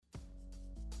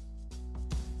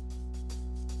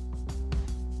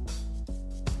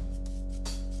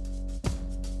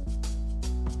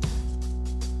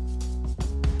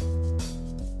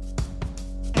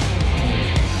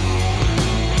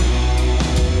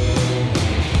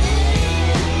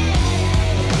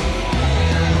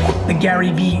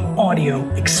Gary Vee audio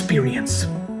experience.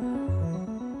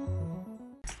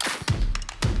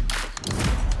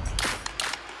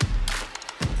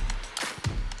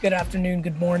 Good afternoon,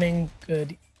 good morning,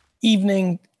 good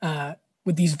evening.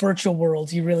 With these virtual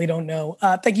worlds, you really don't know.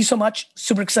 Thank you so much.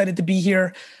 Super excited to be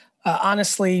here.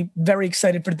 Honestly, very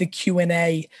excited for the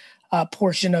Q&A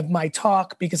portion of my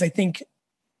talk, because I think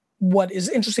what is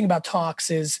interesting about talks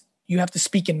is you have to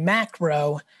speak in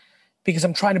macro, because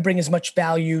I'm trying to bring as much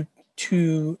value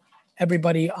to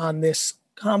everybody on this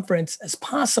conference as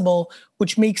possible,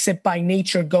 which makes it by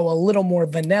nature go a little more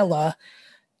vanilla.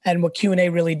 And what Q&A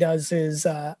really does is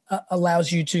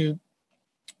allows you to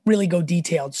really go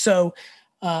detailed. So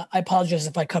I apologize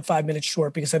if I cut 5 minutes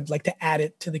short, because I'd like to add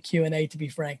it to the Q&A, to be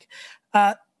frank.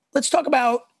 Let's talk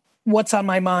about what's on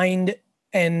my mind,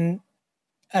 and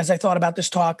as I thought about this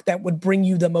talk, that would bring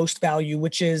you the most value,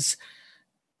 which is,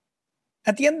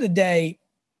 at the end of the day,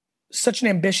 such an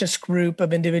ambitious group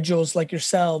of individuals like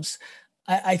yourselves.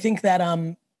 I think that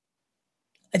I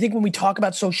think when we talk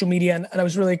about social media, and I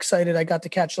was really excited, I got to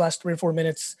catch the last 3 or 4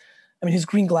 minutes. I mean, his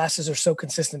green glasses are so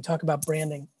consistent. Talk about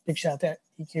branding. Big shout out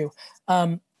to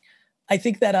EQ. I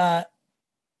think that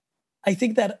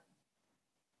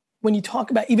when you talk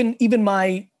about even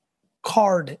my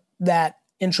card that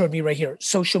introed me right here,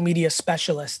 social media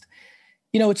specialist,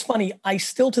 you know, it's funny. I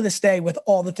still to this day, with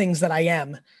all the things that I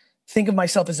am, think of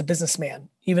myself as a businessman,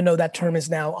 even though that term is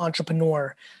now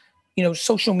entrepreneur. You know,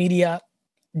 social media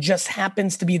just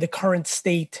happens to be the current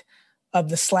state of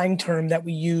the slang term that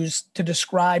we use to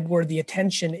describe where the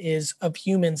attention is of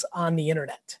humans on the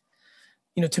internet.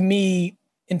 You know, to me,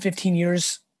 in 15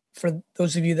 years, for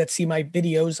those of you that see my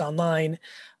videos online,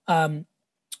 I'll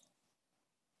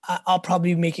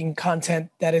probably be making content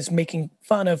that is making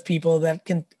fun of people that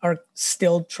are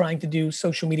still trying to do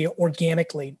social media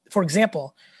organically. For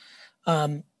example,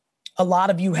 a lot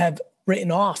of you have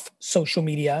written off social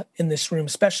media in this room,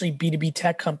 especially B2B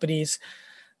tech companies,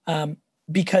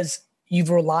 because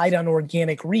you've relied on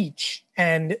organic reach.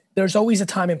 And there's always a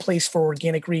time and place for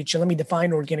organic reach. And let me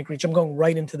define organic reach. I'm going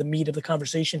right into the meat of the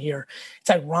conversation here.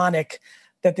 It's ironic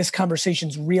that this conversation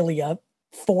is really a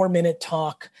 4-minute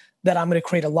talk that I'm going to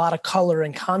create a lot of color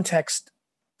and context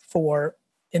for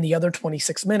in the other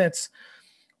 26 minutes,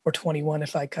 or 21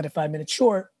 if I cut it 5 minutes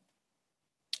short.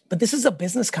 But this is a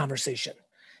business conversation.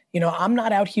 You know, I'm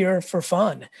not out here for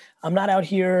fun. I'm not out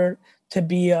here to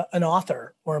be an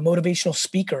author or a motivational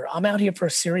speaker. I'm out here for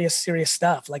serious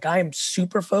stuff. Like, I am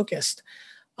super focused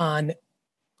on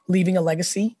leaving a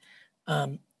legacy,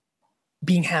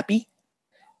 being happy,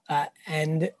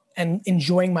 and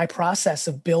enjoying my process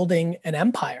of building an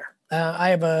empire. I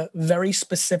have a very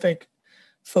specific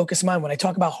focus in mind. When I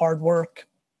talk about hard work,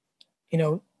 you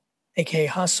know, AKA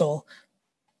hustle,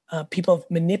 people have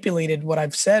manipulated what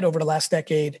I've said over the last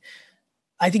decade.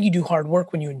 I think you do hard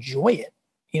work when you enjoy it.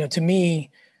 You know, to me,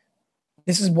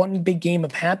 this is one big game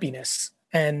of happiness.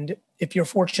 And if you're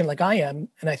fortunate like I am,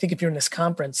 and I think if you're in this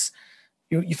conference,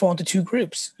 you fall into 2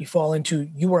 groups. You fall into,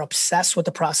 you are obsessed with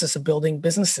the process of building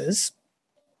businesses,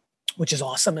 which is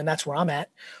awesome, and that's where I'm at.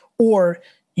 Or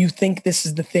you think this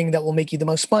is the thing that will make you the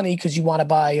most money because you want to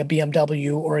buy a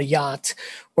BMW or a yacht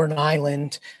or an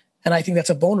island. And I think that's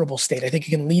a vulnerable state. I think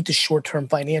it can lead to short-term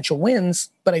financial wins,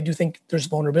 but I do think there's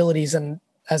vulnerabilities. And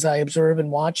as I observe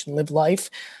and watch and live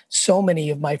life, so many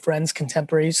of my friends,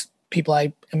 contemporaries, people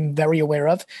I am very aware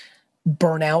of,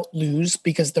 burn out, lose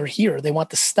because they're here. They want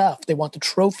the stuff. They want the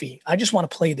trophy. I just want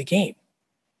to play the game.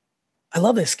 I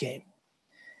love this game.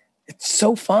 It's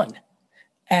so fun.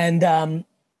 And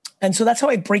so that's how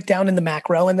I break down in the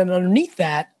macro. And then underneath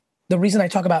that, the reason I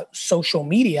talk about social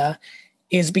media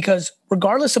is because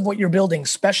regardless of what you're building,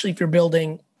 especially if you're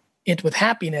building it with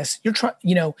happiness,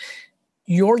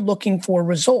 you're looking for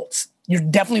results. You're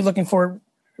definitely looking for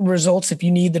results if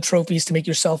you need the trophies to make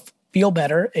yourself feel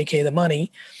better, aka the money.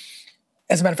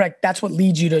 As a matter of fact, that's what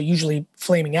leads you to usually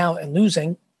flaming out and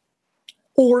losing,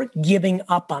 or giving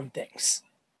up on things.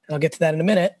 And I'll get to that in a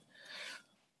minute.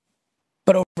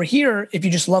 But over here, if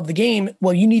you just love the game,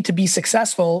 well, you need to be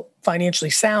successful,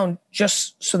 financially sound,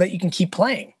 just so that you can keep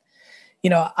playing. You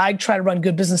know, I try to run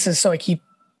good businesses so I keep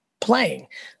playing.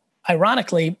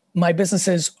 Ironically, my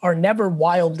businesses are never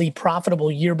wildly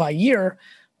profitable year by year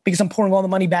because I'm pouring all the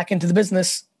money back into the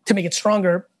business to make it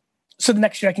stronger so the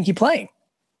next year I can keep playing.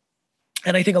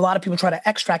 And I think a lot of people try to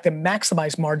extract and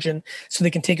maximize margin so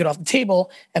they can take it off the table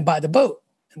and buy the boat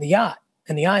and the yacht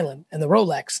and the island and the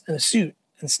Rolex and the suit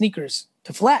and sneakers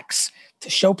to flex, to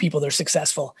show people they're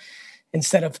successful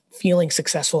instead of feeling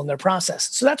successful in their process.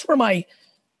 So that's where my,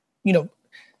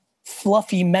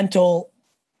 fluffy mental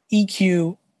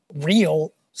EQ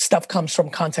real stuff comes from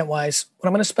content-wise. What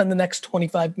I'm going to spend the next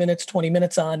 25 minutes, 20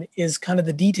 minutes on is kind of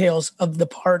the details of the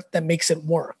part that makes it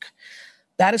work.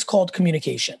 That is called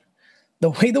communication. The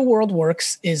way the world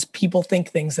works is people think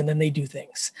things and then they do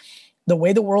things. The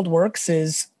way the world works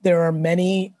is there are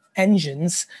many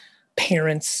engines,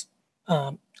 parents,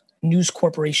 news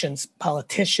corporations,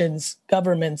 politicians,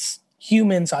 governments,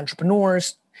 humans,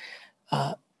 entrepreneurs,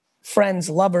 friends,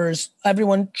 lovers,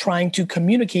 everyone trying to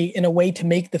communicate in a way to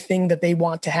make the thing that they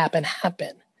want to happen.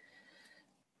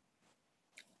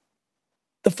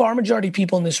 The far majority of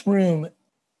people in this room,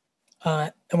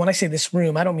 and when I say this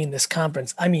room, I don't mean this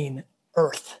conference, I mean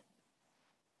Earth,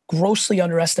 grossly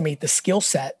underestimate the skill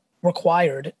set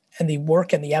required and the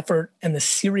work and the effort and the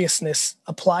seriousness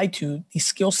applied to the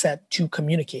skill set to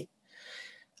communicate.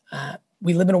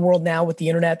 We live in a world now with the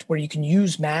internet where you can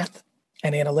use math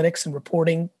and analytics and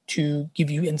reporting to give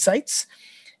you insights.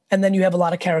 And then you have a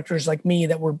lot of characters like me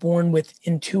that were born with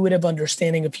intuitive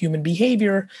understanding of human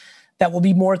behavior that will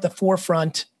be more at the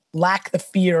forefront, lack the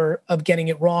fear of getting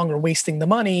it wrong or wasting the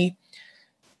money,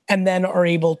 and then are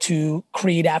able to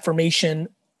create affirmation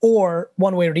or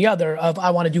one way or the other of,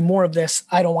 I want to do more of this.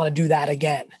 I don't want to do that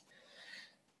again.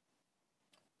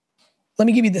 Let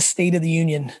me give you the state of the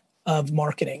union of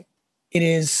marketing. It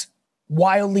is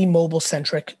wildly mobile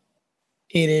centric.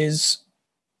 It is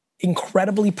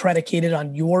incredibly predicated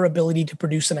on your ability to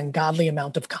produce an ungodly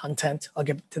amount of content. I'll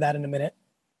get to that in a minute.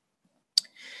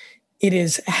 It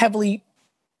is heavily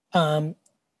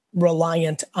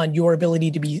reliant on your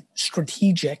ability to be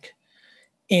strategic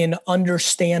in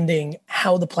understanding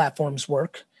how the platforms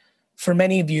work. For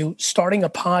many of you, starting a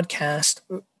podcast,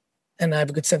 and I have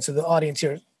a good sense of the audience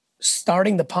here,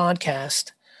 starting a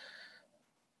podcast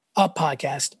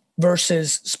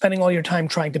versus spending all your time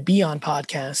trying to be on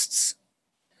podcasts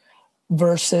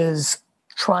versus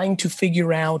trying to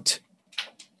figure out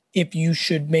if you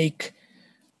should make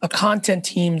a content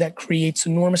team that creates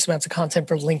enormous amounts of content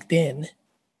for LinkedIn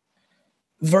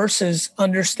versus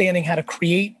understanding how to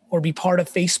create or be part of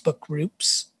Facebook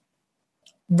groups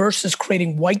versus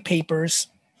creating white papers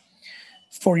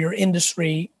for your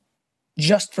industry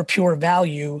just for pure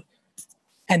value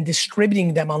and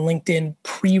distributing them on LinkedIn,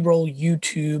 pre-roll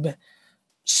YouTube,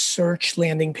 search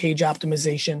landing page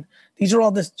optimization. These are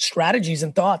all the strategies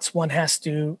and thoughts one has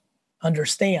to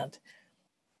understand.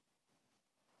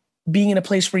 Being in a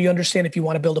place where you understand if you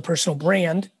want to build a personal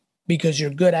brand because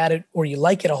you're good at it or you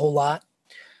like it a whole lot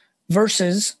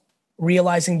versus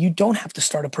realizing you don't have to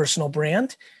start a personal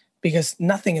brand because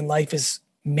nothing in life is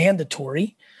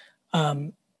mandatory.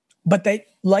 But they,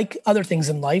 like other things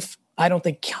in life, I don't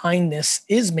think kindness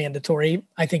is mandatory.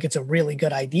 I think it's a really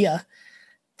good idea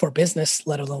for business,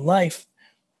 let alone life.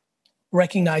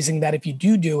 Recognizing that if you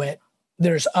do it,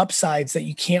 there's upsides that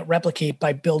you can't replicate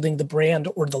by building the brand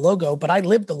or the logo. But I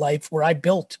lived a life where I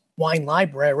built Wine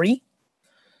Library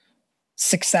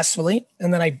successfully.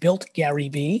 And then I built Gary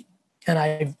Vee, and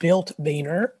I've built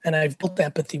Vayner, and I've built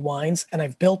Empathy Wines, and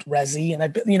I've built Resi,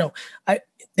 and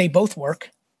they both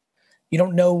work. You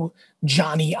don't know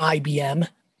Johnny IBM.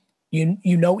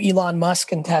 You know Elon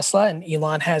Musk and Tesla, and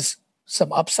Elon has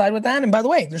some upside with that. And by the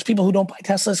way, there's people who don't buy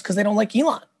Teslas because they don't like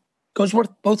Elon. Goes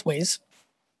both ways.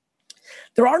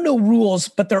 There are no rules,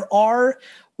 but there are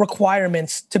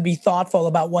requirements to be thoughtful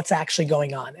about what's actually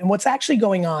going on. And what's actually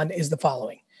going on is the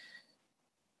following.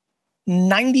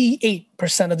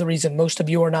 98% of the reason most of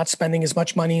you are not spending as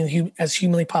much money as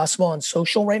humanly possible on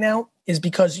social right now is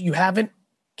because you haven't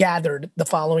gathered the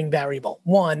following variable.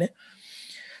 One,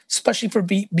 especially for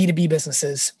B2B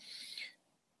businesses,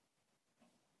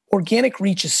 organic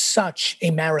reach is such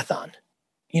a marathon.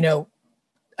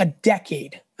 A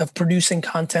decade of producing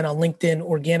content on LinkedIn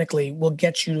organically will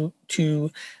get you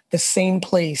to the same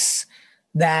place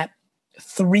that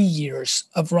 3 years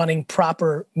of running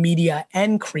proper media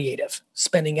and creative,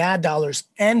 spending ad dollars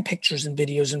and pictures and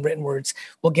videos and written words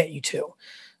will get you to.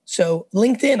 So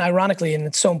LinkedIn, ironically, and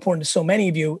it's so important to so many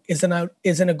of you, is in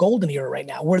a golden era right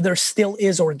now where there still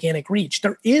is organic reach.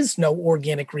 There is no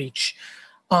organic reach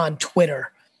on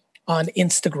Twitter, on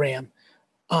Instagram,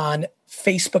 on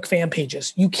Facebook fan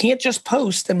pages. You can't just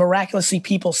post and miraculously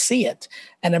people see it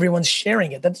and everyone's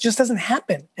sharing it. That just doesn't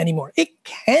happen anymore. It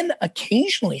can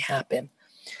occasionally happen,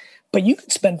 but you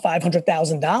could spend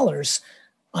 $500,000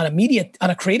 on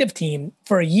a creative team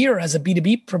for a year as a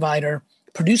B2B provider,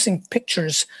 producing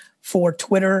pictures for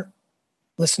Twitter,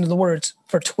 listen to the words,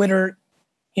 for Twitter,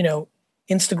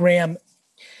 Instagram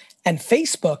and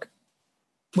Facebook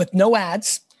with no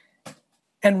ads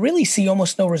and really see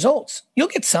almost no results. You'll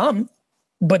get some,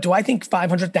 but do I think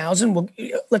 500,000 will,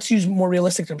 let's use more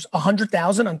realistic terms,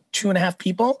 100,000 on 2.5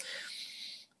 people?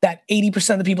 that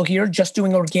 80% of the people here just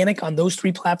doing organic on those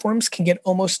 3 platforms can get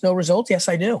almost no results? Yes,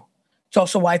 I do. It's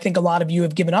also why I think a lot of you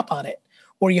have given up on it.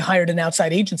 Or you hired an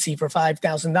outside agency for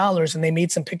 $5,000 and they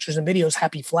made some pictures and videos,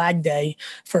 Happy Flag Day,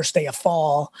 first day of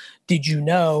fall, did you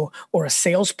know, or a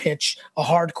sales pitch, a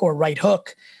hardcore right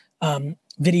hook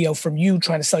video from you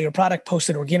trying to sell your product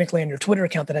posted organically on your Twitter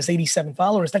account that has 87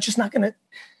 followers. That's just not going to,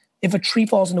 if a tree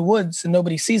falls in the woods and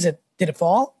nobody sees it, did it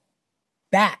fall?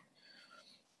 That.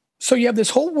 So you have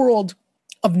this whole world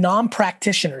of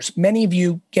non-practitioners, many of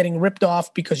you getting ripped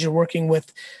off because you're working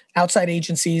with outside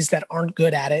agencies that aren't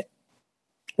good at it,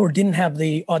 or didn't have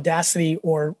the audacity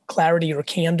or clarity or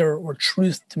candor or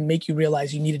truth to make you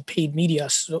realize you needed paid media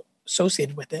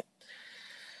associated with it.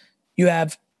 You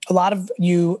have a lot of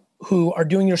you who are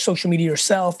doing your social media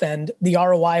yourself, and the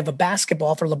ROI of a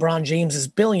basketball for LeBron James is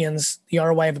billions. The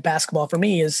ROI of a basketball for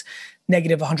me is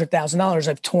negative $100,000.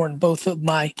 I've torn both of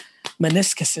my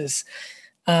meniscuses.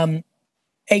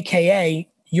 AKA,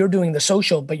 you're doing the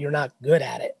social, but you're not good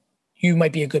at it. You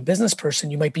might be a good business person.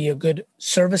 You might be a good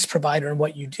service provider in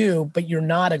what you do, but you're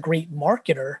not a great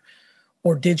marketer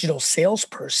or digital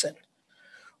salesperson.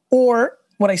 Or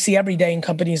what I see every day in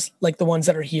companies like the ones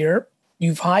that are here,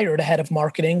 you've hired a head of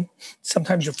marketing,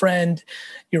 sometimes your friend,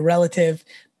 your relative,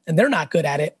 and they're not good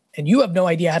at it. And you have no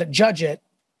idea how to judge it.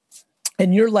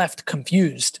 And you're left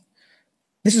confused.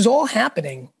 This is all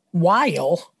happening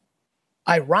while,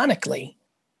 ironically,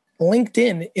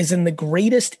 LinkedIn is in the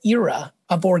greatest era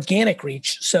of organic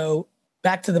reach. So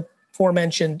back to the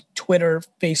aforementioned Twitter,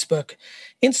 Facebook,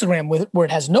 Instagram, where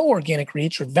it has no organic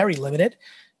reach or very limited,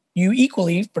 you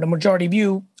equally, for the majority of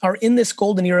you, are in this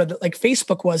golden era that like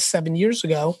Facebook was 7 years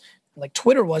ago, like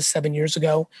Twitter was 7 years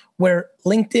ago, where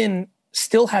LinkedIn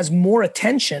still has more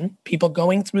attention, people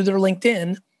going through their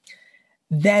LinkedIn,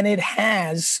 than it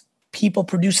has people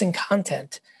producing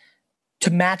content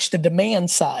to match the demand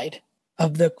side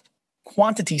of the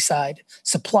quantity side,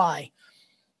 supply,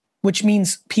 which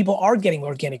means people are getting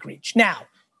organic reach. Now,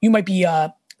 you might be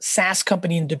a SaaS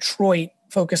company in Detroit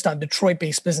focused on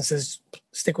Detroit-based businesses.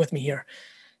 Stick with me here.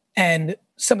 And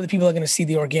some of the people that are going to see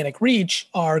the organic reach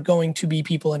are going to be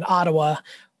people in Ottawa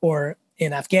or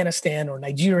in Afghanistan or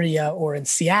Nigeria or in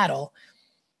Seattle,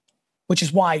 which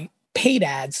is why paid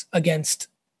ads against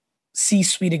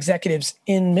C-suite executives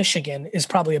in Michigan is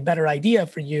probably a better idea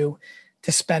for you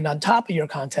to spend on top of your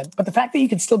content. But the fact that you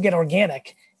can still get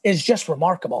organic is just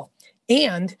remarkable.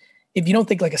 And if you don't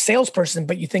think like a salesperson,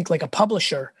 but you think like a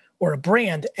publisher or a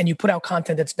brand, and you put out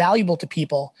content that's valuable to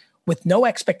people with no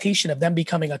expectation of them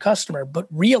becoming a customer, but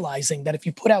realizing that if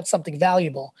you put out something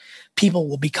valuable, people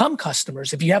will become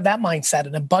customers. If you have that mindset,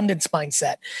 an abundance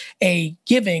mindset, a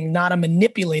giving, not a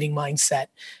manipulating mindset,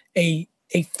 a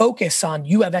focus on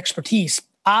you have expertise,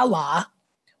 a la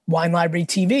Wine Library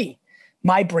TV,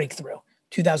 my breakthrough.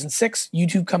 2006,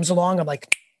 YouTube comes along. I'm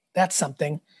like, that's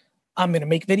something. I'm going to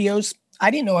make videos. I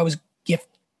didn't know I was gift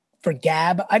for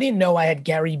Gab. I didn't know I had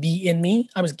Gary B in me.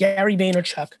 I was Gary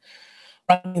Vaynerchuk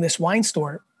running this wine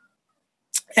store.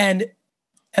 And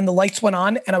the lights went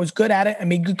on and I was good at it. I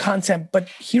made good content, but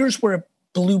here's where it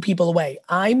blew people away.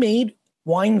 I made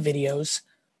wine videos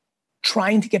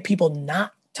trying to get people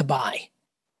not to buy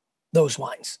those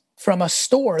wines from a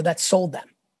store that sold them.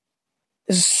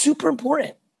 This is super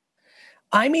important.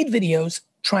 I made videos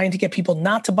trying to get people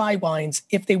not to buy wines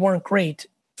if they weren't great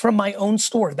from my own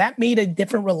store. That made a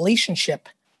different relationship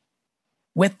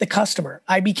with the customer.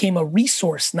 I became a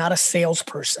resource, not a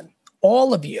salesperson.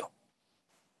 All of you,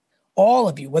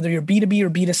 whether you're B2B or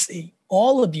B2C,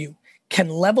 all of you can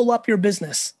level up your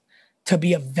business to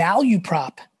be a value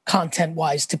prop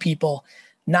content-wise to people,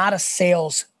 not a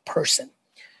salesperson.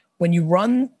 When you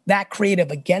run that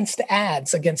creative against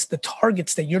ads, against the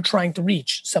targets that you're trying to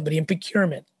reach, somebody in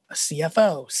procurement, a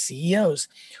CFO, CEOs,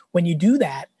 when you do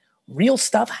that, real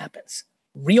stuff happens.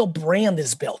 Real brand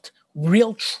is built.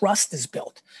 Real trust is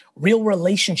built. Real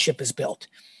relationship is built.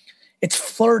 It's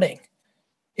flirting.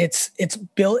 It's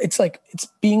built. It's like it's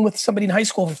being with somebody in high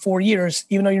school for 4 years,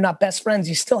 even though you're not best friends,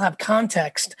 you still have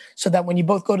context so that when you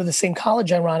both go to the same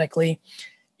college, ironically,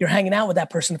 you're hanging out with that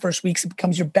person the first weeks, it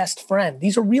becomes your best friend.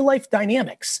 These are real life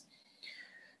dynamics.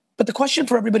 But the question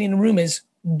for everybody in the room is,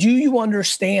 do you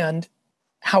understand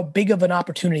how big of an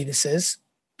opportunity this is?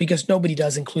 Because nobody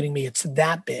does, including me. It's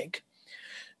that big.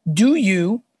 Do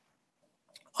you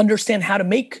understand how to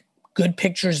make good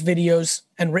pictures, videos,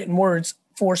 and written words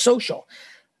for social?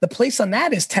 The place on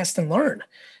that is test and learn.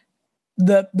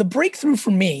 The breakthrough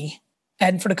for me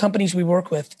and for the companies we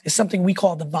work with is something we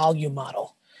call the volume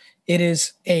model. It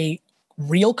is a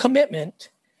real commitment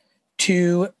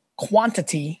to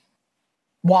quantity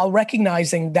while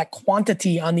recognizing that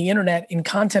quantity on the internet in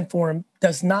content form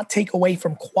does not take away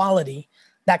from quality.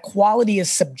 That quality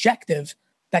is subjective,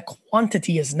 that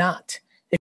quantity is not.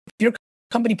 If your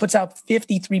company puts out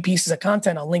 53 pieces of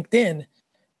content on LinkedIn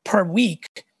per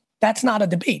week, that's not a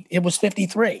debate. It was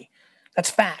 53. That's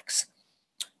facts.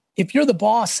 If you're the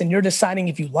boss and you're deciding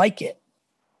if you like it,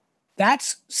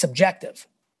 that's subjective.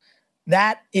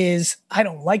 That is, I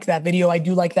don't like that video, I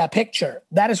do like that picture.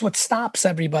 That is what stops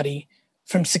everybody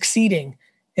from succeeding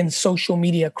in social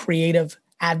media, creative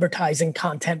advertising,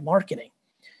 content marketing.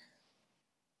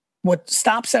 What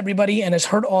stops everybody and has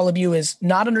hurt all of you is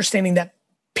not understanding that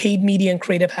paid media and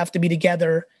creative have to be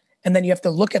together. And then you have to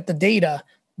look at the data,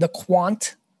 the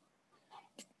quant,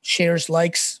 shares,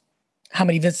 likes, how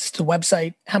many visits to the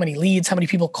website, how many leads, how many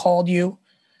people called you,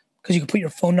 because you can put your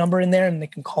phone number in there and they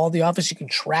can call the office. You can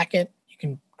track it. You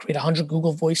can create 100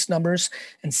 Google Voice numbers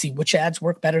and see which ads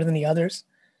work better than the others.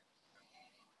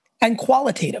 And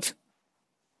qualitative.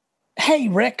 Hey,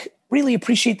 Rick, really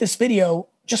appreciate this video.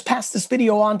 Just pass this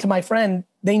video on to my friend.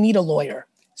 They need a lawyer.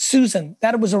 Susan,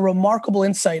 that was a remarkable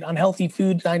insight on healthy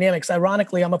food dynamics.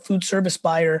 Ironically, I'm a food service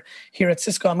buyer here at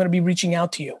Cisco. I'm going to be reaching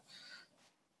out to you.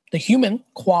 The human,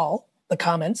 qual, the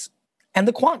comments, and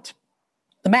the quant,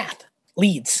 the math,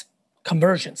 leads,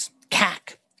 conversions,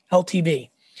 CAC, LTV.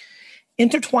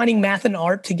 Intertwining math and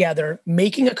art together,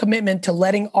 making a commitment to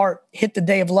letting art hit the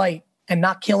day of light and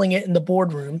not killing it in the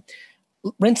boardroom.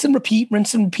 Rinse and repeat,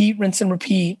 rinse and repeat, rinse and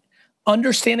repeat.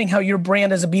 Understanding how your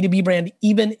brand as a B2B brand,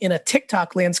 even in a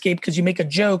TikTok landscape, because you make a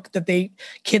joke that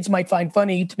kids might find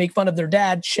funny to make fun of their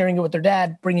dad, sharing it with their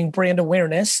dad, bringing brand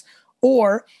awareness,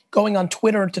 or going on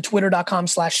Twitter to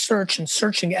twitter.com/search and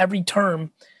searching every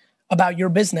term about your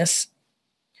business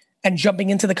and jumping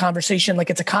into the conversation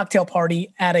like it's a cocktail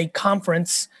party at a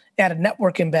conference, at a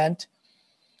network event,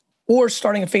 or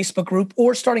starting a Facebook group,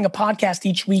 or starting a podcast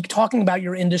each week, talking about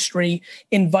your industry,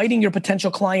 inviting your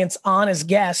potential clients on as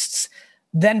guests,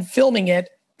 then filming it,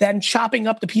 then chopping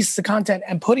up the pieces of content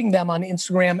and putting them on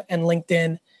Instagram and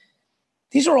LinkedIn.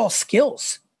 These are all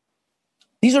skills.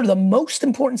 These are the most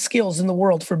important skills in the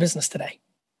world for business today,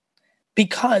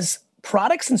 because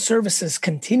products and services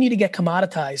continue to get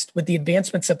commoditized with the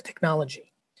advancements of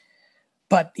technology.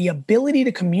 But the ability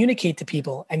to communicate to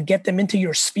people and get them into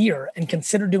your sphere and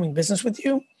consider doing business with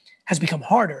you has become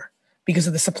harder because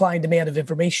of the supply and demand of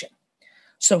information.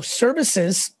 So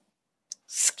services,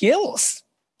 skills,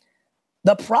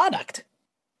 the product,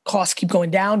 costs keep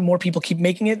going down, more people keep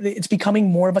making it. It's becoming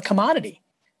more of a commodity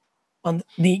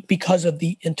because of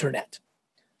the internet.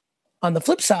 On the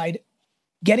flip side,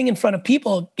 getting in front of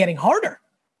people getting harder,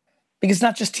 because it's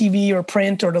not just TV or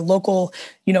print or the local,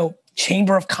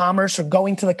 chamber of commerce or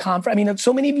going to the conference. I mean,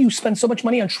 so many of you spend so much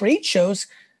money on trade shows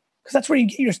because that's where you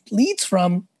get your leads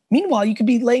from. Meanwhile, you could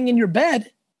be laying in your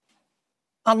bed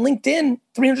on LinkedIn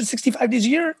 365 days a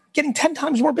year, getting 10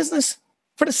 times more business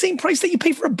for the same price that you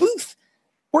pay for a booth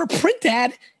or a print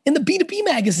ad in the B2B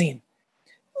magazine.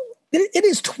 It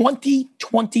is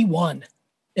 2021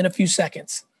 in a few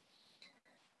seconds.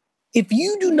 If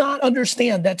you do not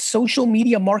understand that social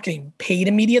media marketing, paid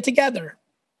and media together,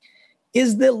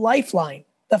 is the lifeline,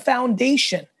 the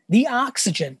foundation, the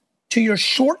oxygen to your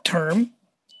short-term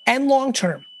and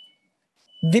long-term.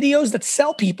 Videos that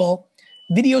sell people,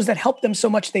 videos that help them so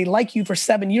much they like you for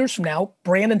 7 years from now,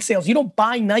 brand and sales. You don't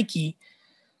buy Nike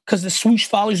because the swoosh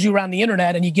follows you around the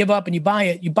internet and you give up and you buy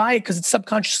it. You buy it because it's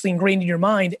subconsciously ingrained in your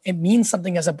mind. It means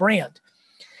something as a brand.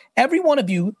 Every one of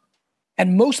you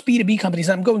and most B2B companies,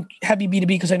 I'm going heavy B2B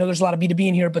because I know there's a lot of B2B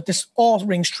in here, but this all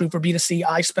rings true for B2C.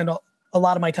 I spend a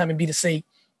lot of my time in B2C.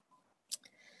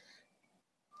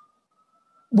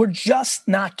 We're just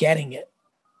not getting it.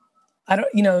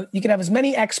 You can have as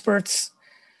many experts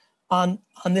on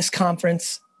this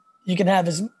conference. You can have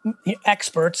as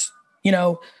experts,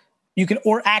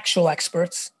 or actual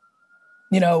experts.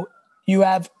 You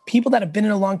have people that have been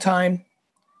in a long time,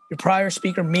 your prior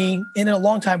speaker, me, in a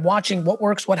long time, watching what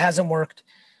works, what hasn't worked.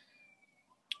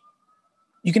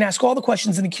 You can ask all the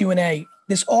questions in the Q&A.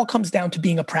 This all comes down to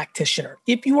being a practitioner.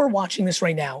 If you are watching this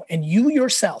right now and you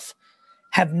yourself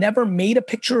have never made a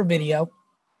picture or video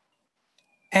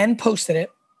and posted it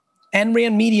and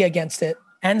ran media against it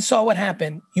and saw what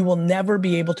happened, you will never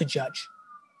be able to judge.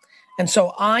 And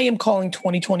so I am calling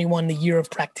 2021 the year of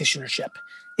practitionership.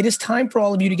 It is time for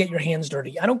all of you to get your hands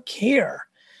dirty. I don't care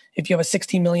if you have a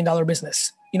 $16 million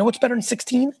business. You know what's better than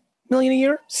 16 million a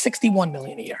year? 61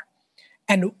 million a year.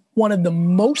 And one of the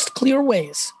most clear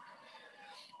ways,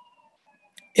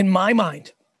 in my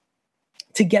mind,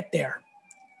 to get there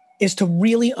is to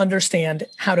really understand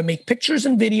how to make pictures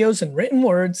and videos and written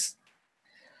words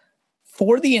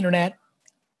for the internet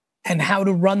and how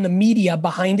to run the media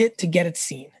behind it to get it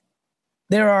seen.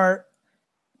 There are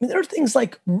things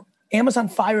like Amazon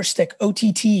Fire Stick,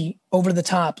 OTT, over the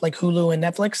top, like Hulu and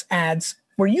Netflix ads,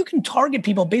 where you can target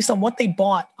people based on what they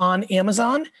bought on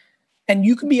Amazon, and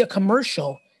you can be a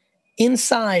commercial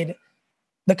inside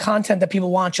the content that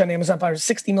people watch on Amazon Fire.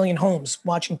 60 million homes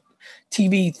watching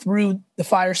TV through the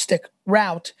Fire Stick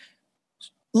route.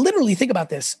 Literally, think about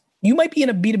this. You might be in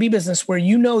a B2B business where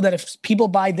you know that if people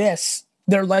buy this,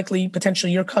 they're likely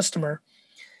potentially your customer.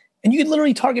 And you can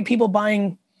literally target people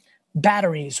buying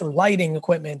batteries or lighting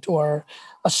equipment or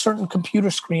a certain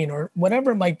computer screen or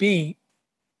whatever it might be,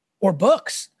 or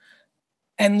books,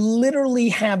 and literally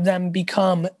have them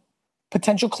become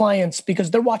potential clients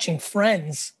because they're watching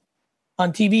Friends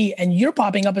on TV and you're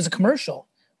popping up as a commercial,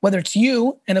 whether it's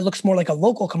you and it looks more like a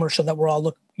local commercial that we're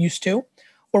all used to,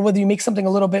 or whether you make something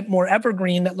a little bit more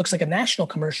evergreen that looks like a national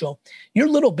commercial. Your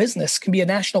little business can be a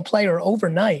national player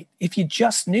overnight if you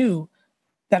just knew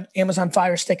that Amazon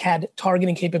Fire Stick had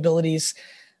targeting capabilities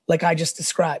like I just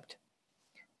described.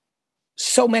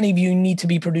 So many of you need to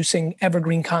be producing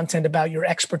evergreen content about your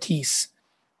expertise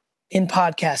in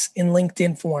podcasts, in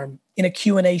LinkedIn form, in a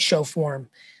Q&A show form.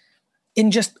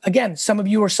 In just, again, some of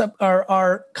you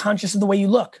are conscious of the way you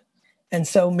look. And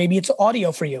so maybe it's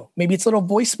audio for you. Maybe it's little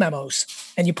voice memos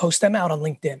and you post them out on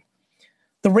LinkedIn.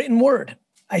 The written word.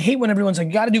 I hate when everyone's like,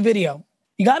 you got to do video.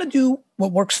 You got to do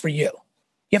what works for you.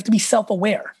 You have to be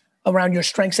self-aware around your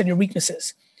strengths and your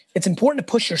weaknesses. It's important to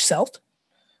push yourself,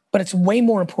 but it's way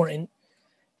more important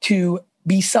to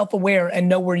be self-aware and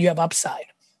know where you have upside.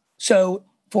 So,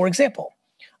 for example,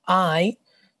 I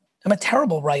am a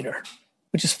terrible writer,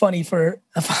 which is funny for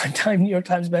a 5-time New York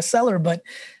Times bestseller, but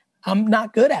I'm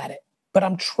not good at it. But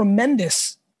I'm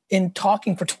tremendous in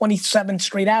talking for 27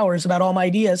 straight hours about all my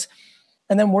ideas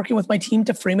and then working with my team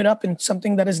to frame it up in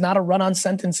something that is not a run-on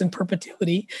sentence in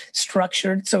perpetuity,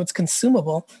 structured so it's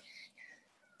consumable.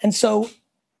 And so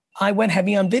I went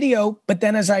heavy on video, but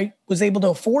then as I was able to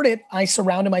afford it, I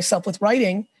surrounded myself with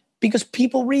writing because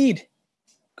people read.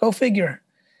 Go figure.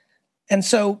 And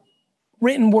so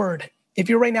written word. If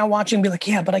you're right now watching and be like,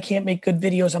 yeah, but I can't make good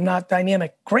videos, I'm not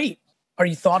dynamic. Great. Are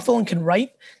you thoughtful and can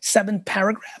write 7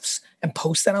 paragraphs and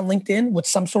post that on LinkedIn with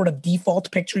some sort of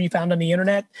default picture you found on the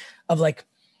internet of like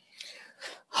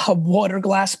a water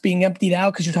glass being emptied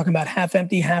out because you're talking about half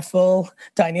empty, half full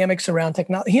dynamics around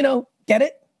technology? You know, get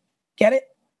it? Get it?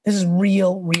 This is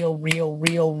real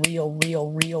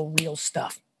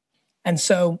stuff. And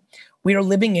so we are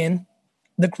living in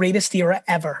the greatest era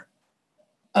ever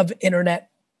of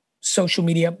internet social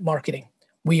media marketing.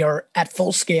 We are at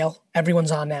full scale.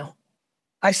 Everyone's on now.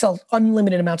 I sell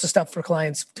unlimited amounts of stuff for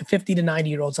clients to 50 to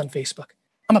 90-year-olds on Facebook.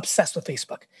 I'm obsessed with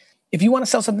Facebook. If you want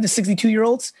to sell something to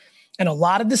 62-year-olds, and a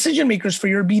lot of decision makers for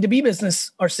your B2B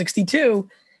business are 62,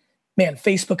 man,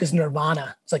 Facebook is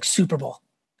nirvana. It's like Super Bowl.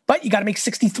 But you got to make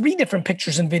 63 different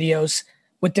pictures and videos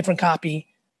with different copy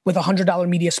with $100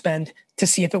 media spend to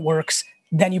see if it works.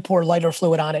 Then you pour lighter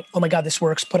fluid on it. Oh my God, this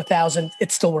works. Put 1,000.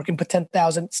 It's still working. Put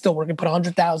 10,000. It's still working. Put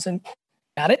 100,000.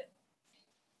 Got it?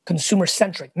 Consumer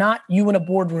centric, not you in a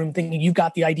boardroom thinking you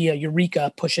got the idea,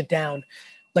 eureka, push it down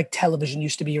like television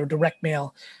used to be or direct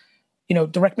mail. You know,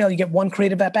 direct mail, you get one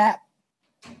creative at bat.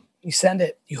 You send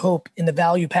it, you hope in the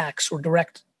value packs or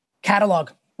direct catalog,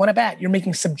 one at bat. You're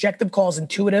making subjective calls,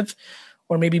 intuitive,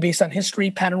 or maybe based on history,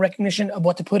 pattern recognition of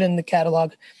what to put in the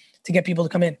catalog to get people to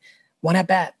come in. One at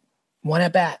bat, one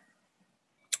at bat.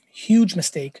 Huge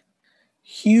mistake,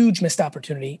 huge missed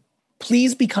opportunity.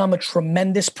 Please become a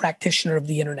tremendous practitioner of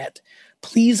the internet.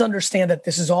 Please understand that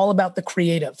this is all about the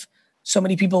creative. So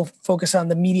many people focus on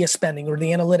the media spending or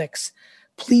the analytics.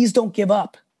 Please don't give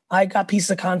up. I got pieces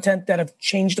of content that have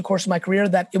changed the course of my career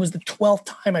that it was the 12th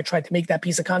time I tried to make that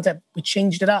piece of content. We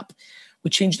changed it up. We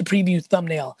changed the preview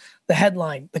thumbnail, the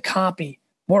headline, the copy,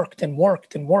 worked and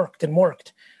worked and worked and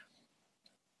worked.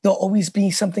 There'll always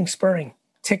be something spurring.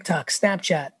 TikTok,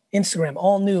 Snapchat, Instagram,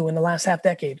 all new in the last half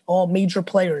decade, all major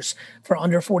players for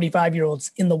under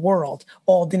 45-year-olds in the world,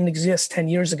 all didn't exist 10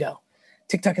 years ago.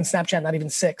 TikTok and Snapchat, not even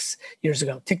 6 years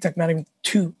ago. TikTok, not even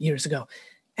 2 years ago.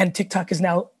 And TikTok is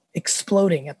now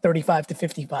exploding at 35 to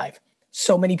 55.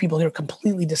 So many people here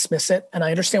completely dismiss it, and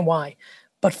I understand why.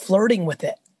 But flirting with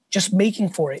it, just making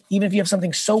for it, even if you have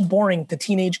something so boring to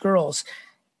teenage girls,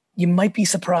 you might be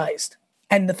surprised.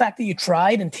 And the fact that you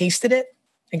tried and tasted it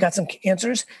and got some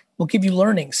answers will give you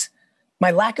learnings.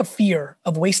 My lack of fear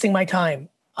of wasting my time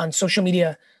on social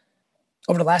media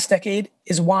over the last decade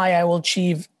is why I will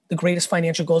achieve the greatest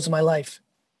financial goals of my life.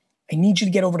 I need you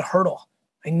to get over the hurdle.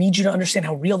 I need you to understand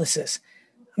how real this is.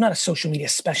 I'm not a social media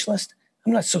specialist.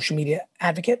 I'm not a social media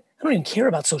advocate. I don't even care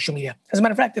about social media. As a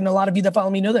matter of fact, and a lot of you that follow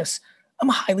me know this, I'm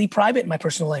highly private in my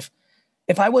personal life.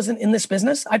 If I wasn't in this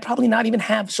business, I'd probably not even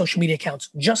have social media accounts.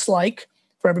 Just like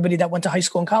for everybody that went to high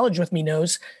school and college with me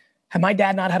knows, had my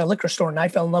dad not had a liquor store and I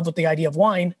fell in love with the idea of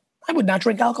wine, I would not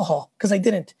drink alcohol because I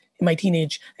didn't in my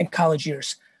teenage and college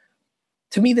years.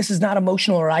 To me, this is not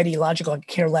emotional or ideological. I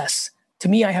care less. To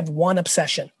me, I have one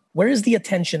obsession. Where is the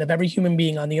attention of every human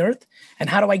being on the earth? And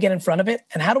how do I get in front of it?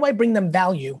 And how do I bring them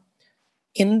value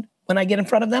in when I get in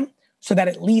front of them so that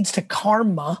it leads to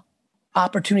karma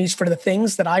opportunities for the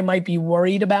things that I might be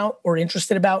worried about or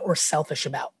interested about or selfish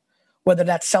about? Whether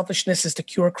that selfishness is to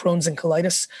cure Crohn's and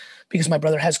colitis because my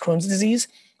brother has Crohn's disease,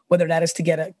 whether that is to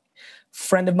get a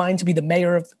friend of mine to be the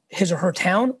mayor of his or her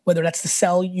town, whether that's to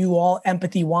sell you all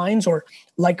empathy wines, or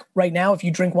like right now, if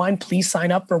you drink wine, please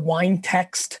sign up for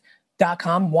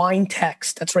winetext.com. Wine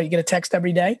text. That's right. You get a text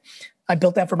every day. I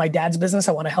built that for my dad's business.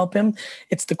 I want to help him.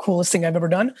 It's the coolest thing I've ever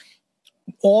done.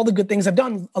 All the good things I've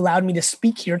done allowed me to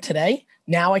speak here today.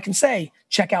 Now I can say,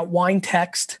 check out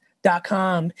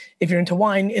winetext.com. If you're into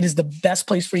wine, it is the best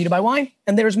place for you to buy wine.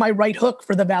 And there's my right hook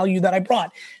for the value that I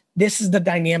brought. This is the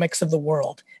dynamics of the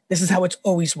world. This is how it's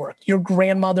always worked. Your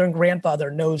grandmother and grandfather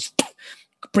knows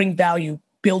bring value,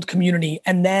 build community.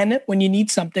 And then when you need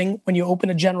something, when you open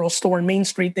a general store in Main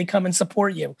Street, they come and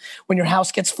support you. When your house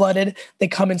gets flooded, they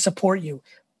come and support you.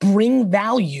 Bring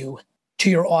value to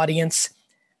your audience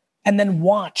and then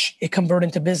watch it convert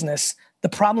into business. The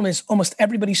problem is almost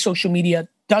everybody's social media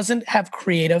doesn't have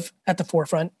creative at the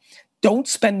forefront. Don't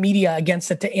spend media against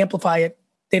it to amplify it.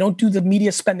 They don't do the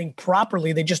media spending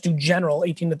properly. They just do general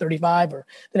 18 to 35.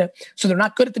 So they're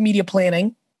not good at the media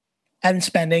planning and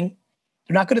spending.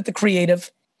 They're not good at the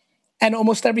creative. And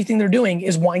almost everything they're doing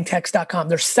is winetext.com.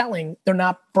 They're selling, they're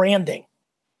not branding.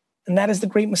 And that is the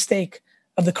great mistake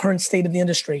of the current state of the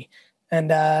industry.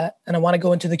 And I want to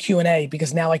go into the Q&A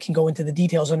because now I can go into the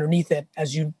details underneath it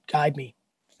as you guide me.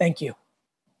 Thank you.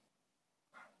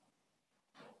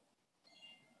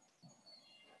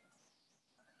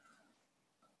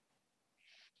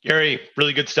 Gary,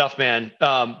 really good stuff, man.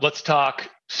 Let's talk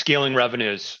scaling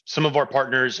revenues. Some of our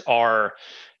partners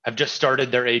have just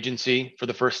started their agency for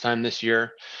the first time this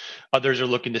year. Others are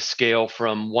looking to scale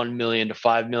from 1 million to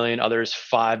 5 million, others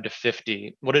 5 to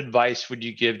 50. What advice would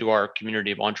you give to our community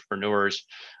of entrepreneurs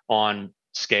on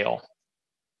scale?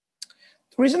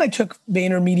 The reason I took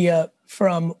VaynerMedia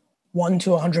from 1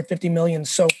 to 150 million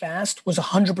so fast was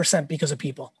 100% because of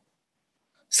people.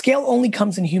 Scale only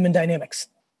comes in human dynamics.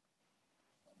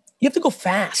 You have to go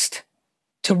fast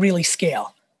to really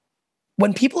scale.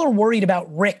 When people are worried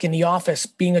about Rick in the office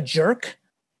being a jerk,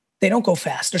 they don't go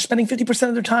fast. They're spending 50%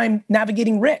 of their time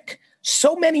navigating Rick.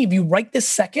 So many of you right this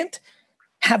second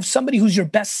have somebody who's your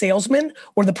best salesman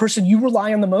or the person you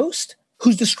rely on the most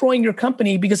who's destroying your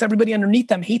company because everybody underneath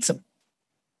them hates them.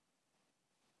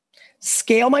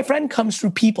 Scale, my friend, comes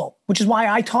through people, which is why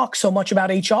I talk so much about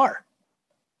HR.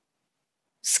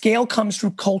 Scale comes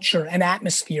through culture and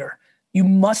atmosphere. You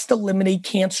must eliminate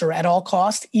cancer at all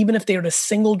costs, even if they're the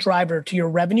single driver to your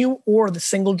revenue or the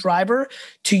single driver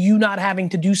to you not having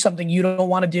to do something you don't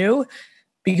want to do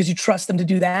because you trust them to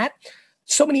do that.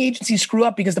 So many agencies screw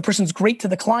up because the person's great to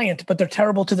the client, but they're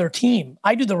terrible to their team.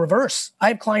 I do the reverse. I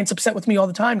have clients upset with me all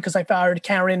the time because I fired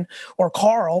Karen or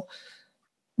Carl,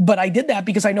 but I did that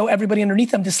because I know everybody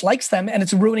underneath them dislikes them and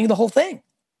it's ruining the whole thing.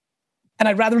 And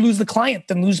I'd rather lose the client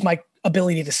than lose my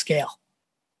ability to scale.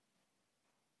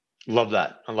 Love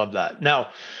that. I love that.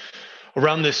 Now,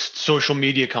 around this social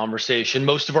media conversation,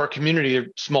 most of our community are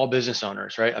small business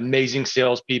owners, right? Amazing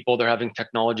salespeople. They're having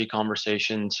technology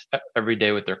conversations every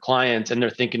day with their clients, and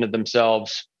they're thinking to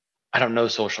themselves, I don't know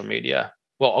social media.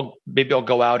 Well, maybe I'll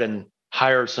go out and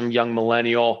hire some young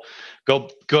millennial, go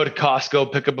to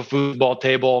Costco, pick up a foosball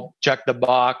table, check the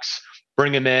box,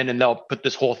 bring them in, and they'll put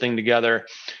this whole thing together.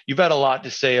 You've had a lot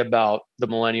to say about the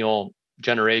millennial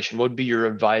generation. What would be your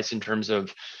advice in terms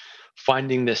of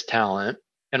finding this talent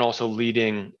and also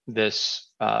leading this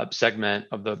segment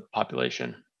of the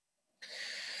population?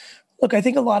 Look, I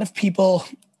think a lot of people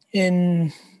who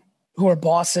are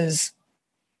bosses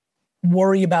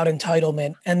worry about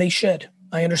entitlement, and they should.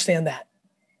 I understand that.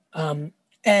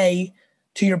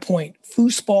 To your point,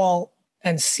 foosball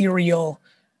and cereal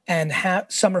and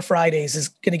summer Fridays is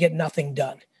going to get nothing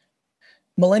done.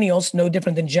 Millennials, no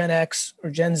different than Gen X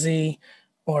or Gen Z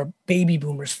or baby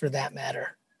boomers for that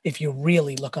matter, if you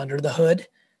really look under the hood,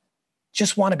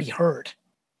 just want to be heard.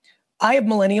 I have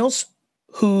millennials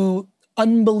who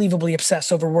unbelievably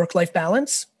obsess over work-life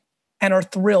balance and are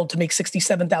thrilled to make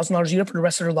 $67,000 a year for the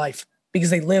rest of their life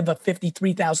because they live a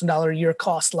 $53,000 a year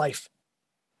cost life.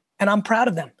 And I'm proud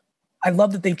of them. I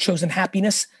love that they've chosen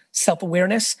happiness,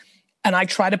 self-awareness, and I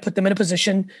try to put them in a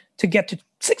position to get to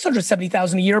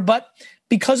 670,000 a year. But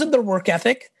because of their work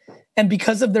ethic and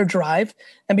because of their drive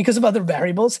and because of other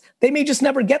variables, they may just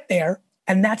never get there.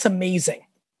 And that's amazing.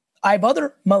 I have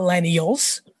other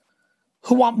millennials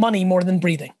who want money more than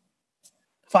breathing.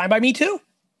 Fine by me too.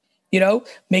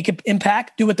 Make an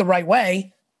impact, do it the right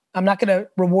way. I'm not going to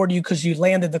reward you because you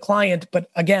landed the client. But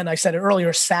again, I said it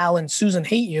earlier, Sal and Susan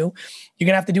hate you. You're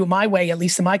going to have to do it my way, at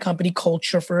least in my company,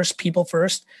 culture first, people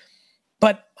first.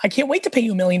 But I can't wait to pay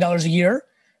you $1 million a year.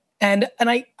 And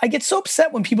I get so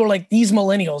upset when people are like, these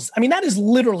millennials. I mean, that is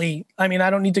literally, I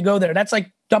don't need to go there. That's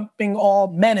like dumping all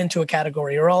men into a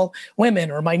category or all women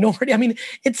or minority. I mean,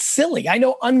 it's silly. I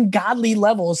know ungodly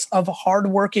levels of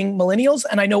hardworking millennials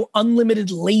and I know unlimited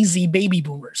lazy baby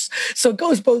boomers. So it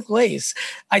goes both ways.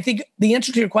 I think the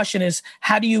answer to your question is,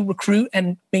 how do you recruit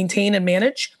and maintain and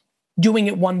manage? Doing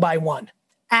it one by one,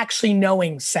 actually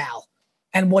knowing Sal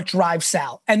and what drives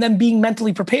Sal, and then being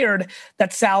mentally prepared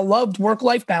that Sal loved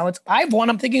work-life balance. I have one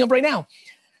I'm thinking of right now.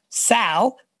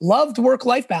 Sal loved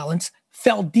work-life balance,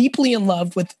 fell deeply in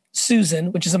love with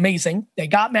Susan, which is amazing. They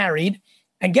got married.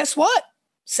 And guess what?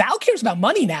 Sal cares about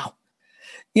money now,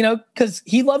 because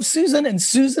he loves Susan and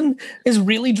Susan is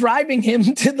really driving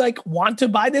him to want to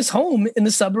buy this home in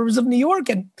the suburbs of New York.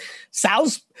 And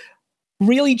Sal's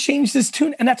really changed his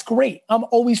tune. And that's great. I'm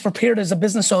always prepared as a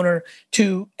business owner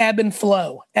to ebb and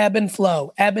flow, ebb and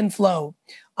flow, ebb and flow.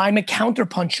 I'm a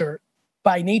counterpuncher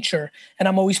by nature, and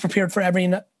I'm always prepared for every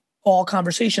and all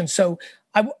conversations. So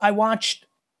I watched,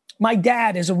 my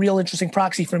dad is a real interesting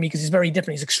proxy for me because he's very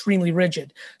different. He's extremely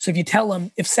rigid. So if you tell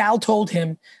him, if Sal told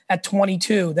him at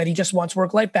 22 that he just wants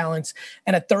work-life balance,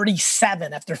 and at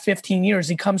 37, after 15 years,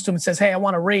 he comes to him and says, hey, I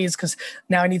want to raise because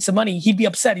now I need some money, he'd be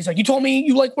upset. He's like, you told me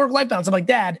you like work-life balance. I'm like,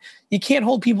 Dad, you can't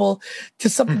hold people to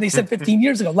something they said 15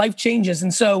 years ago. Life changes.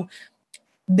 And so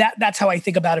that's how I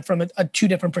think about it from a two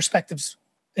different perspectives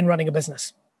in running a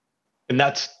business. And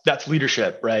that's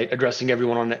leadership, right? Addressing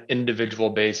everyone on an individual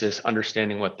basis,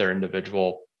 understanding what their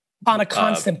individual on a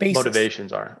constant basis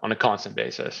motivations are on a constant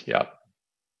basis. Yeah.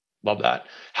 Love that.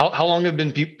 How long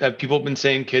have people been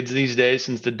saying kids these days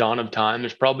since the dawn of time?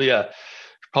 There's probably a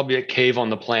cave on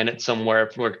the planet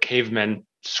somewhere where cavemen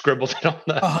scribbled it on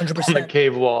the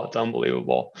cave wall. It's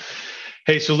unbelievable.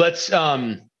 Hey, so let's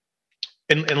in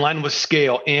line with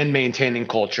scale and maintaining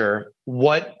culture,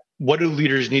 what do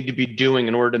leaders need to be doing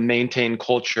in order to maintain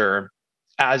culture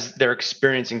as they're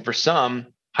experiencing, for some,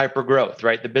 hyper growth,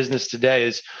 right? The business today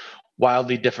is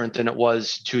wildly different than it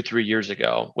was 2-3 years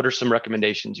ago. What are some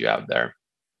recommendations you have there?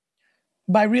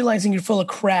 By realizing you're full of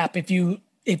crap, if you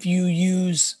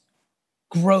use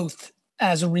growth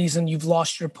as a reason you've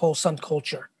lost your pulse on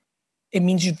culture, it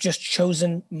means you've just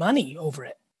chosen money over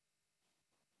it.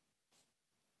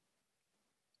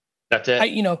 That's it.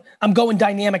 I'm going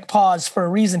dynamic pause for a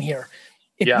reason here.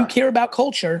 If you care about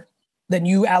culture, then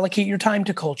you allocate your time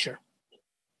to culture.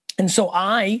 And so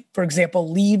I, for example,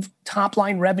 leave top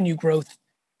line revenue growth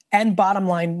and bottom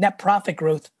line net profit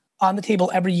growth on the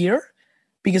table every year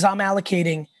because I'm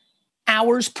allocating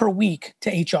hours per week to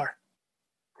HR.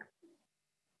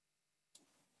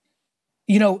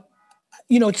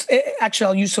 It's actually,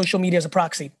 I'll use social media as a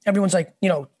proxy. Everyone's like,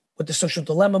 with the social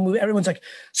dilemma movie, everyone's like,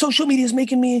 social media is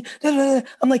making me, da, da, da.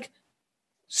 I'm like,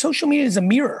 social media is a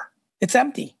mirror. It's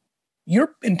empty.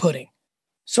 You're inputting.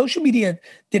 Social media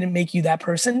didn't make you that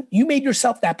person. You made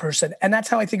yourself that person. And that's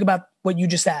how I think about what you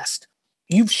just asked.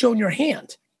 You've shown your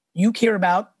hand. You care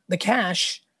about the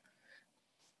cash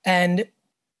and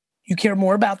you care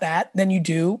more about that than you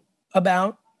do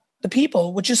about the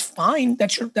people, which is fine.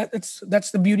 That's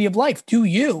the beauty of life. Do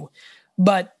you,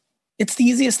 but it's the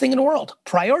easiest thing in the world.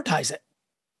 Prioritize it.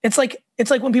 It's like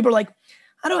when people are like,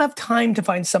 I don't have time to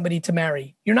find somebody to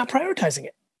marry. You're not prioritizing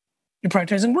it. You're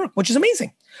prioritizing work, which is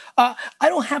amazing. I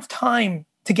don't have time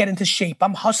to get into shape.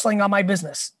 I'm hustling on my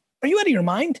business. Are you out of your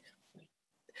mind?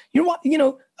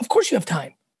 Of course you have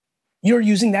time. You're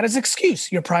using that as an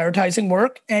excuse. You're prioritizing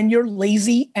work and you're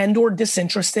lazy and or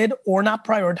disinterested or not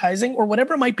prioritizing or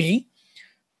whatever it might be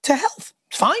to health.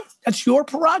 It's fine. That's your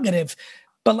prerogative.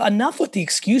 But enough with the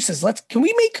excuses. Can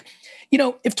we make,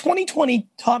 if 2020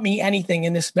 taught me anything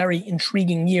in this very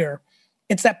intriguing year,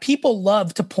 it's that people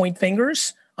love to point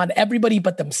fingers on everybody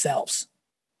but themselves.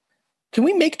 Can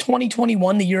we make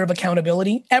 2021 the year of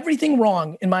accountability? Everything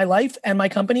wrong in my life and my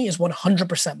company is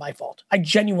 100% my fault. I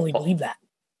genuinely believe that.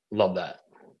 Love that.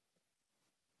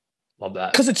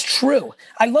 Because it's true.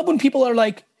 I love when people are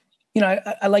like,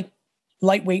 I like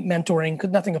lightweight mentoring,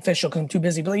 because nothing official because I'm too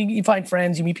busy. But you find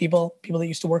friends, you meet people that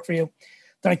used to work for you.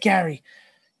 They're like, Gary,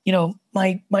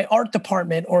 my art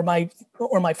department or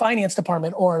my finance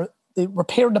department or the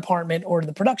repair department or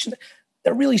the production,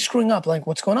 they're really screwing up. Like,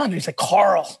 what's going on? He's like,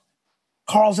 Carl's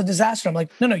a disaster. I'm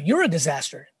like, no, you're a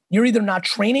disaster. You're either not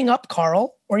training up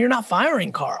Carl or you're not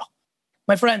firing Carl.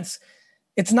 My friends,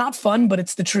 it's not fun, but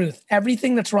it's the truth.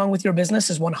 Everything that's wrong with your business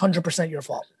is 100% your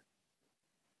fault.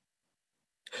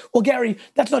 Well, Gary,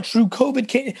 that's not true. COVID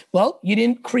came. Well, you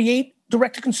didn't create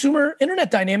direct-to-consumer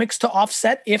internet dynamics to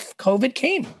offset if COVID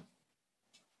came.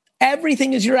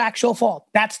 Everything is your actual fault.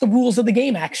 That's the rules of the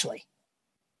game, actually.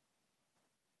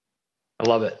 I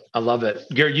love it.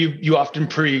 Gary, you often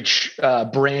preach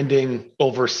branding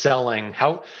over selling.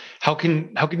 How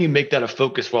can you make that a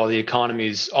focus while the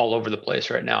economy's all over the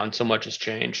place right now and so much has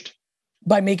changed?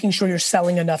 By making sure you're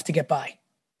selling enough to get by.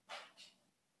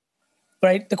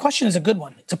 Right? The question is a good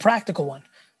one. It's a practical one.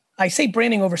 I say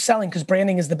branding over selling because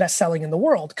branding is the best selling in the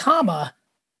world,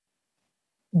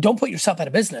 don't put yourself out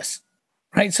of business.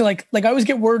 Right? So like I always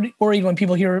get worried when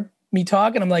people hear me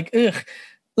talk and I'm like, ugh.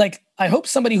 Like, I hope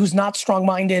somebody who's not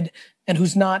strong-minded and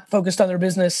who's not focused on their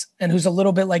business and who's a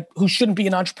little bit like, who shouldn't be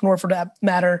an entrepreneur for that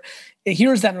matter, it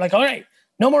hears that and like, all right,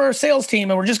 no more sales team.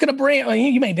 And we're just going to brand. Well,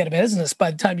 you may be out of business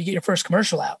by the time you get your first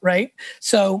commercial out. Right.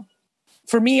 So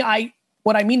for me,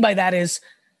 what I mean by that is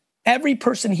every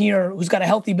person here who's got a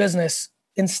healthy business,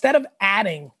 instead of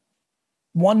adding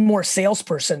one more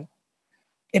salesperson,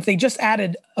 if they just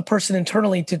added a person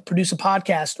internally to produce a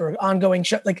podcast or ongoing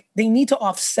show, like they need to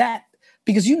offset.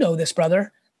 Because you know this,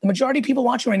 brother, the majority of people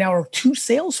watching right now are too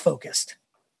sales focused.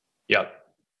 Yep.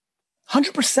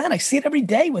 100%. I see it every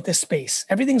day with this space.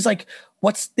 Everything's like,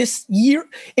 what's this year?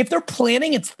 If they're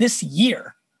planning, it's this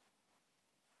year.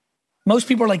 Most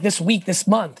people are like this week, this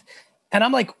month. And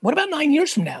I'm like, what about 9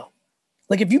 years from now?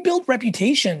 Like if you build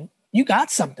reputation, you got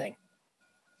something.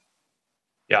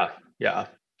 Yeah.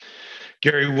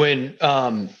 Gary, when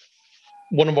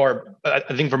one of I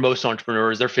think for most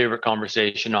entrepreneurs, their favorite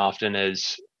conversation often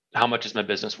is, how much is my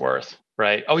business worth?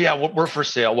 Right? Oh yeah, we're for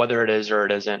sale, whether it is or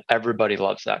it isn't. Everybody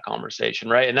loves that conversation,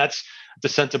 right? And that's the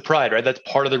sense of pride, right? That's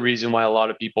part of the reason why a lot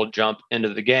of people jump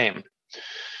into the game.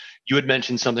 You had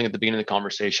mentioned something at the beginning of the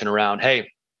conversation around, hey,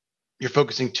 you're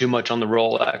focusing too much on the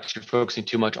Rolex, you're focusing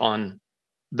too much on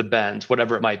the Benz,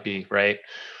 whatever it might be, right?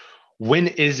 When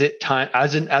is it time,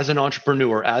 as an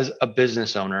entrepreneur, as a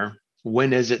business owner,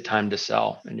 when is it time to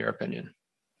sell, in your opinion?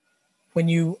 When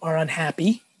you are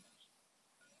unhappy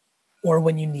or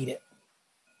when you need it.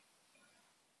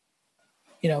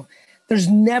 There's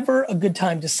never a good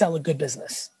time to sell a good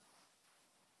business.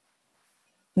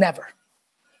 Never.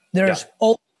 There's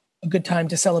always a good time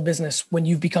to sell a business when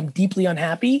you've become deeply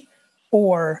unhappy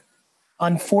or,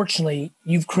 unfortunately,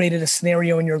 you've created a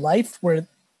scenario in your life where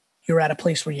you're at a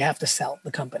place where you have to sell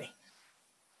the company.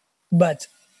 But,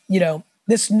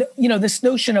 this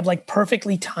notion of like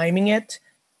perfectly timing it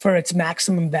for its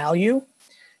maximum value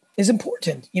is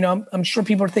important. I'm sure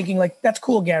people are thinking like, that's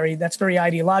cool, Gary. That's very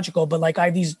ideological. But like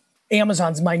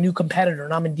Amazon's my new competitor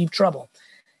and I'm in deep trouble.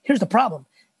 Here's the problem.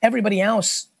 Everybody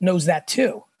else knows that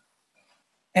too.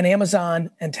 And Amazon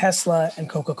and Tesla and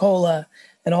Coca-Cola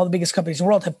and all the biggest companies in the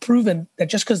world have proven that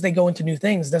just because they go into new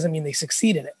things doesn't mean they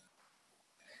succeed in it.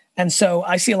 And so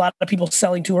I see a lot of people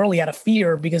selling too early out of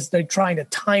fear because they're trying to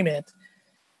time it.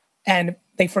 And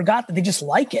they forgot that they just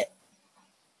like it.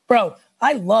 Bro,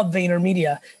 I love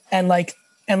VaynerMedia. And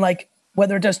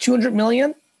whether it does 200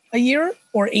 million a year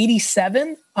or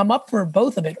 87, I'm up for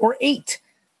both of it, or 8.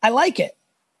 I like it.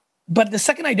 But the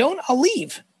second I don't, I'll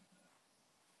leave.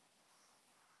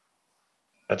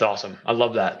 That's awesome. I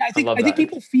love that. I think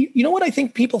people fear, you know what I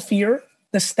think people fear?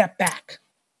 The step back.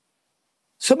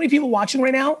 So many people watching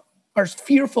right now are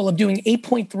fearful of doing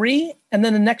 8.3 and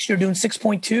then the next year doing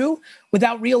 6.2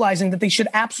 without realizing that they should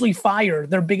absolutely fire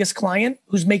their biggest client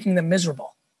who's making them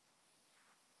miserable.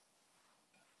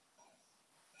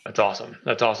 That's awesome.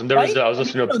 I was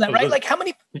listening to that, right? Like how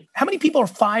many people are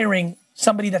firing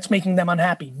somebody that's making them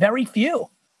unhappy? Very few.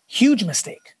 Huge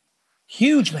mistake.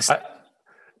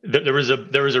 There was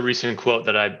a recent quote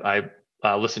that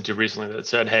I listened to recently that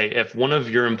said, hey, if one of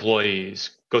your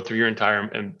employees, go through your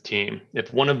entire team,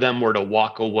 if one of them were to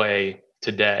walk away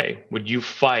today, would you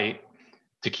fight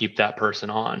to keep that person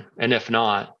on? And if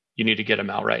not, you need to get them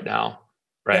out right now.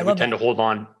 Right? Yeah, we tend to hold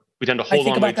on way too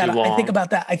long. I think about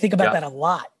that a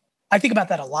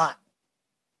lot.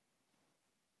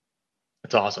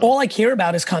 That's awesome. All I care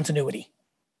about is continuity.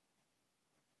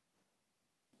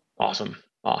 Awesome.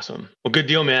 Well, good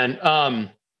deal,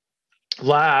 man.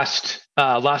 Last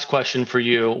question for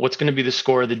you. What's going to be the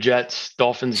score of the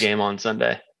Jets-Dolphins game on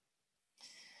Sunday?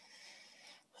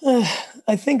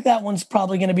 I think that one's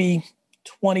probably going to be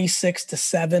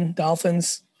 26-7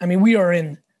 Dolphins. I mean, we are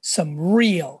in some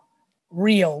real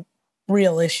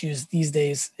issues these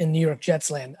days in New York Jets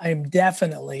land. I am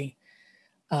definitely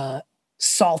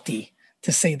salty,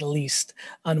 to say the least,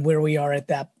 on where we are at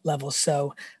that level.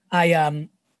 So that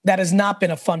has not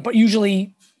been a fun part.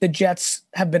 Usually the Jets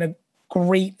have been a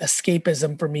great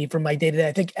escapism for me from my day-to-day.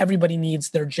 I think everybody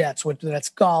needs their Jets, whether that's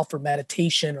golf or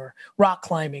meditation or rock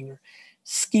climbing or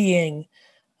skiing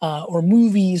or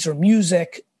movies or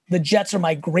music. The Jets are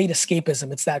my great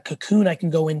escapism. It's that cocoon I can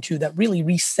go into that really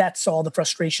resets all the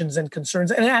frustrations and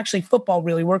concerns. And actually, football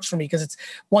really works for me because it's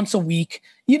once a week.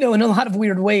 In a lot of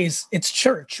weird ways, it's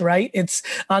church, right? It's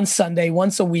on Sunday,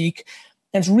 once a week.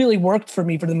 And it's really worked for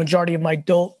me for the majority of my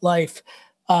adult life,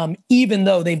 even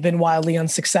though they've been wildly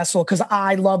unsuccessful, because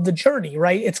I love the journey,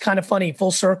 right? It's kind of funny,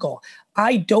 full circle.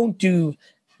 I don't do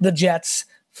the Jets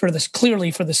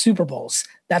clearly for the Super Bowls.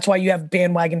 That's why you have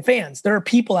bandwagon fans. There are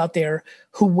people out there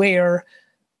who wear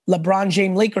LeBron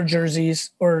James Laker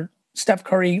jerseys or Steph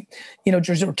Curry,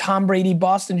 jersey, or Tom Brady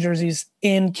Boston jerseys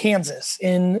in Kansas.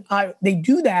 They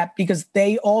do that because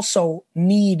they also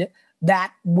need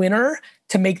that winner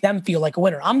to make them feel like a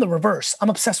winner. I'm the reverse. I'm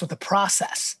obsessed with the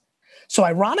process. So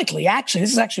ironically, actually,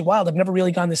 this is actually wild. I've never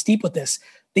really gone this deep with this.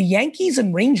 The Yankees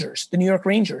and Rangers, the New York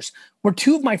Rangers, were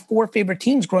two of my 4 favorite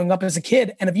teams growing up as a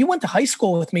kid. And if you went to high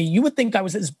school with me, you would think I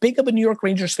was as big of a New York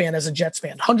Rangers fan as a Jets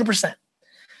fan, 100%.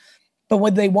 But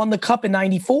when they won the Cup in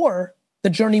 94, the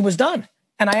journey was done.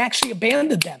 And I actually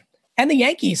abandoned them. And the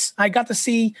Yankees, I got to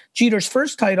see Jeter's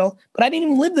first title, but I didn't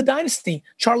even live the dynasty.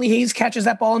 Charlie Hayes catches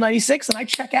that ball in 96 and I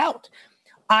check out.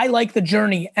 I like the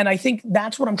journey. And I think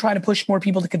that's what I'm trying to push more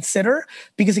people to consider,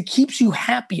 because it keeps you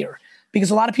happier. Because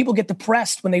a lot of people get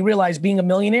depressed when they realize being a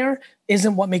millionaire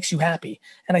isn't what makes you happy.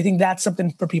 And I think that's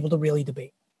something for people to really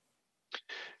debate.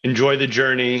 Enjoy the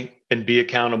journey and be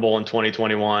accountable in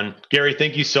 2021. Gary,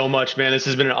 thank you so much, man. This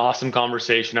has been an awesome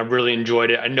conversation. I've really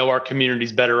enjoyed it. I know our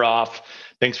community's better off.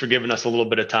 Thanks for giving us a little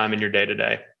bit of time in your day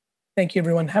today. Thank you,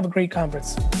 everyone. Have a great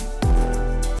conference.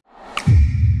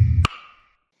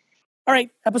 All right,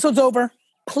 episode's over.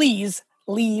 Please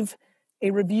leave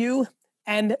a review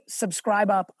and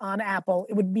subscribe up on Apple.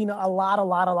 It would mean a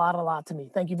lot to me.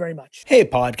 Thank you very much. Hey,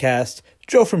 podcast.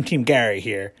 Joe from Team Gary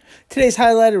here. Today's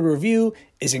highlighted review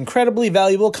is Incredibly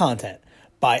Valuable Content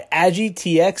by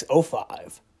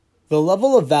AgiTX05. The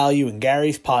level of value in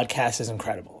Gary's podcast is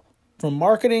incredible. From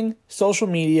marketing, social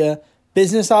media,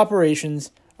 business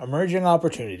operations, emerging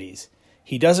opportunities,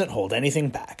 he doesn't hold anything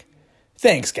back.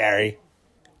 Thanks, Gary.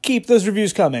 Keep those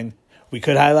reviews coming. We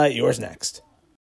could highlight yours next.